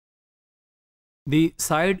The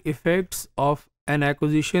side effects of an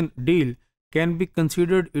acquisition deal can be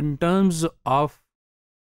considered in terms of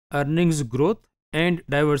earnings growth and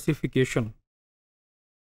diversification.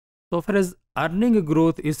 So far as earning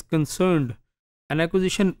growth is concerned, an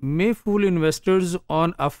acquisition may fool investors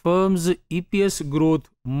on a firm's EPS growth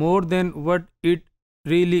more than what it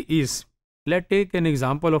really is. Let's take an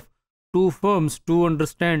example of two firms to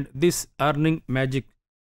understand this earning magic.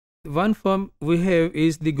 One firm we have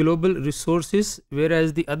is the Global Resources,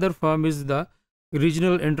 whereas the other firm is the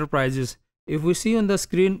Regional Enterprises. If we see on the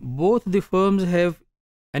screen, both the firms have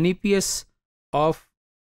an EPS of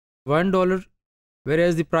 $1,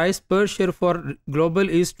 whereas the price per share for Global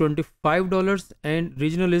is $25 and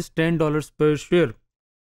Regional is $10 per share.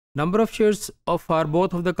 Number of shares for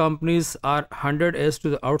both of the companies are 100 as to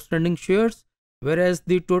the outstanding shares, whereas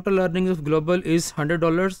the total earnings of Global is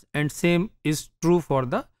 $100 and same is true for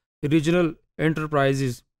the Regional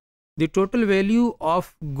Enterprises. The total value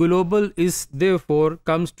of Global is therefore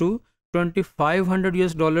comes to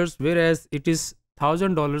 $2,500 whereas it is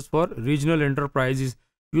 $1,000 for Regional Enterprises.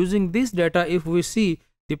 Using this data, if we see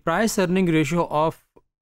the price earning ratio of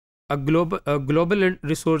a global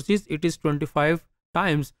resources, it is 25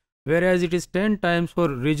 times, whereas it is 10 times for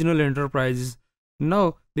Regional Enterprises.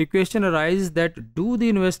 Now the question arises that do the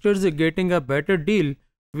investors getting a better deal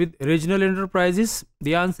with Regional Enterprises?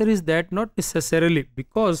 The answer is that not necessarily,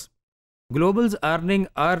 because Global's earnings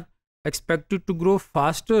are expected to grow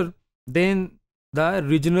faster than the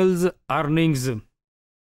Regional's earnings,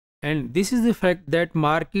 and this is the fact that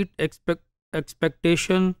market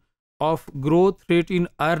expectation of growth rate in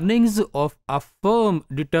earnings of a firm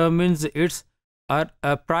determines its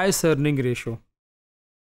price earning ratio.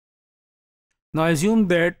 Now assume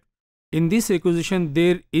that in this acquisition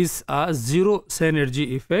there is a zero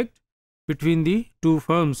synergy effect between the two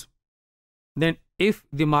firms. Then if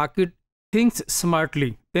the market thinks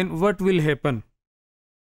smartly, then what will happen?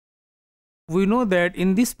 We know that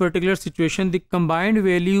in this particular situation the combined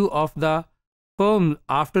value of the firm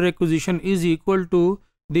after acquisition is equal to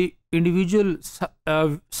the individual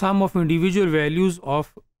sum of individual values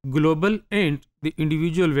of Global and the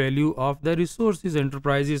individual value of the Resources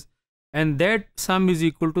Enterprises, and that sum is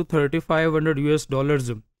equal to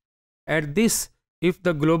 $3,500. At this, if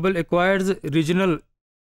the Global acquires Regional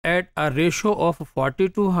at a ratio of 40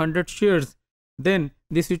 to 100 shares, then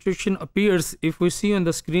the situation appears, if we see on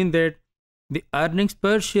the screen, that the earnings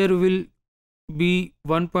per share will be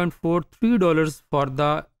 $1.43 for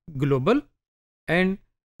the Global and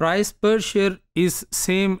price per share is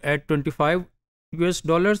same at $25.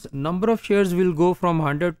 Number of shares will go from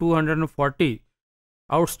 100 to 140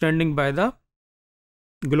 outstanding by the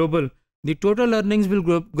Global. The total earnings will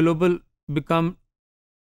Global become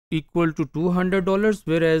equal to $200,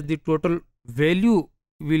 whereas the total value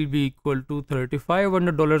will be equal to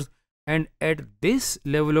 $3,500, and at this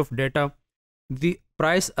level of data the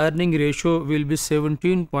price earning ratio will be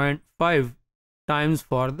 17.5 times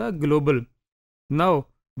for the Global. Now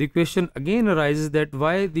the question again arises that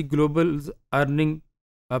why the Global's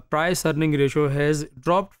price earning ratio has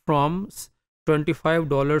dropped from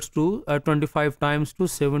 $25 to 25 times to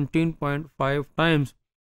 17.5 times.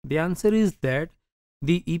 The answer is that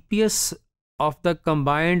the EPS of the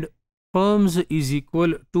combined firms is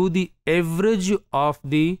equal to the average of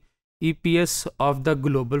the EPS of the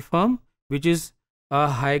Global firm, which is a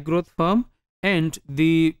high growth firm, and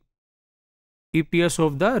the EPS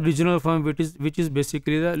of the Regional firm, which is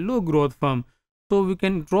basically the low growth firm. So we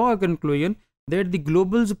can draw a conclusion that the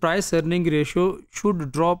Global's price earning ratio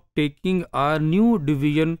should drop, taking a new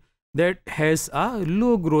division that has a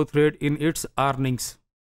low growth rate in its earnings.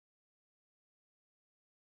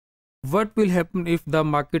 What will happen if the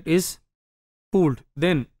market is fooled?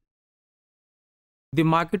 Then the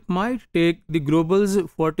market might take the Global's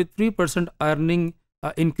 43% earning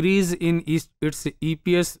increase in its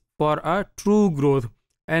EPS for a true growth,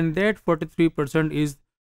 and that 43% is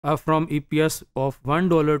from EPS of $1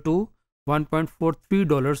 to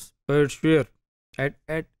 $1.43 per share.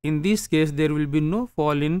 In this case there will be no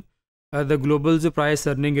fall in the Global's price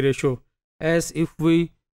earning ratio, as if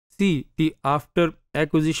we see the after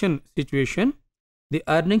acquisition situation, the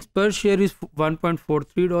earnings per share is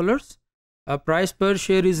 $1.43. Price per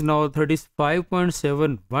share is now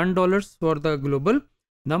 $35.71 for the Global.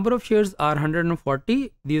 Number of shares are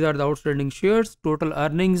 140. These are the outstanding shares. Total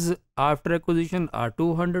earnings after acquisition are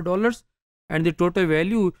 $200, and the total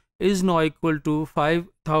value is now equal to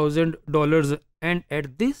 $5,000. And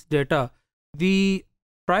at this data, the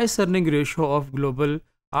price earning ratio of Global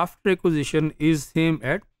after acquisition is same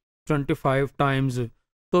at 25 times.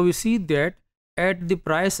 So we see that at the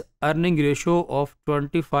price earning ratio of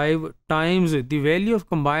 25 times, the value of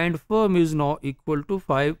combined firm is now equal to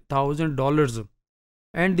 $5,000,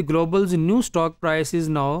 and the global's new stock price is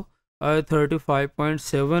now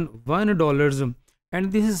 $35.71,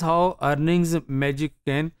 and this is how earnings magic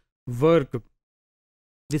can work.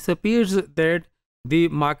 This appears that the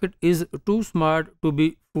market is too smart to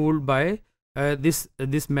be fooled by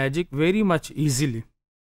this magic very much easily.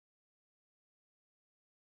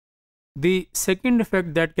 The second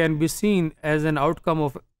effect that can be seen as an outcome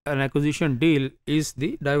of an acquisition deal is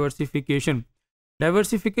the diversification.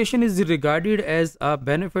 Diversification is regarded as a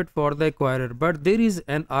benefit for the acquirer, but there is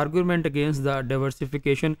an argument against the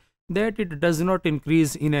diversification that it does not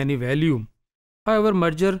increase in any value. However,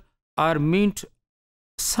 mergers are meant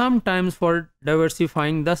sometimes for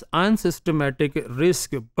diversifying thus unsystematic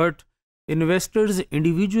risk, but investors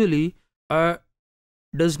individually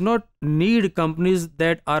does not need companies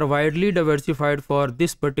that are widely diversified for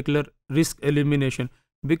this particular risk elimination,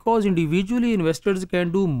 because individually investors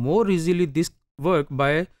can do more easily this work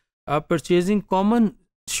by purchasing common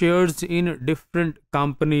shares in different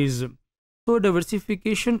companies. So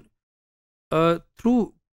diversification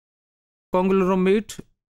through conglomerate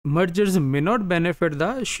mergers may not benefit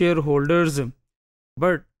the shareholders,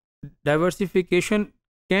 but diversification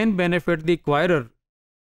can benefit the acquirer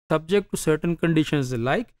subject to certain conditions,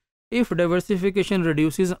 like if diversification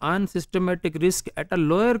reduces unsystematic risk at a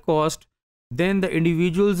lower cost than the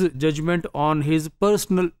individual's judgment on his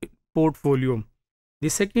personal portfolio. The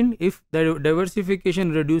second, if the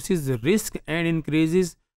diversification reduces the risk and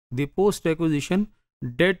increases the post-acquisition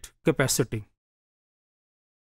debt capacity.